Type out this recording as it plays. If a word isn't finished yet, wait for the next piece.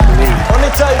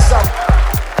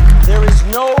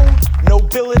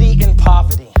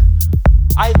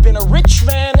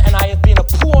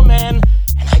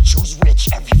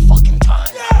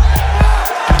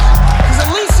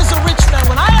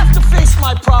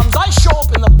problems, I show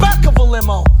up in the back of a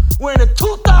limo wearing a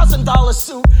 $2,000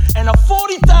 suit and a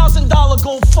 $40,000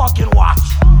 gold fucking watch.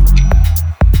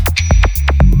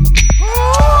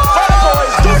 Fat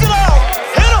boys, dig it out!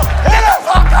 Hit him! Hit him!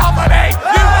 Fuck off of me!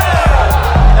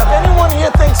 If anyone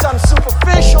here thinks I'm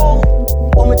superficial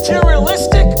or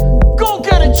materialistic, go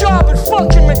get a job at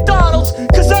fucking McDonald's,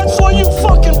 cause that's where you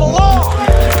fucking belong.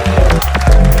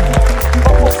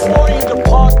 But before you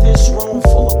depart this room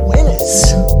full of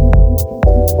winners,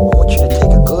 I want you to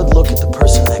take a good look at the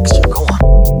person next to you. Go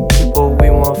on. People, we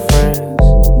want friends,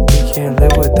 we can't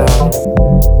live without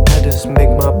them. I just make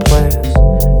my plans,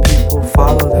 people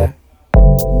follow that.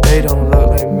 They don't look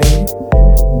like me,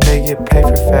 they get paid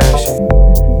for fashion,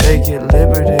 they get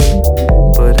liberty,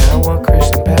 but I want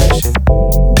Christian passion.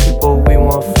 People, we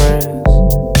want friends,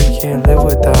 we can't live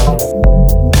without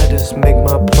them. I just make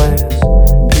my plans,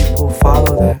 people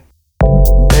follow that.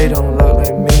 They don't look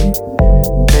like me,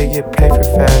 they get paid for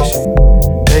fashion,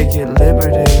 they get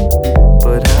liberty,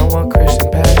 but I want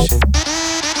Christian passion.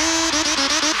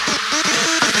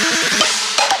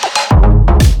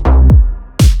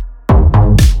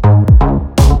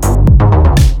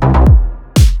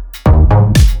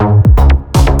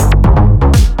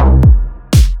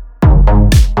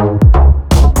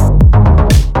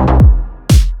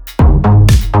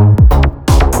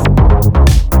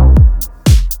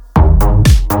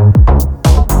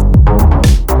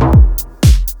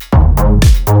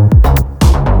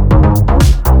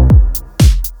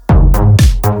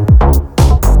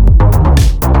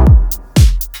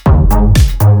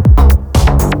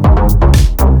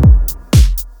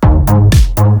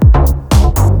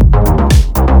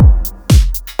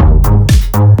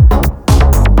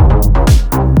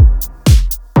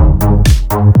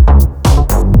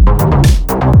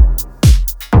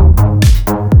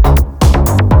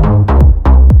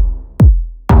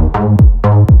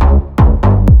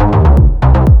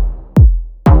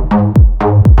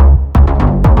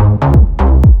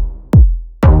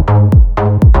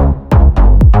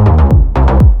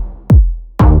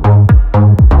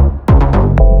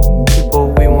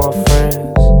 People, we want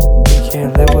friends, we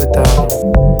can't live without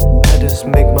them. I just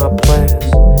make my plans.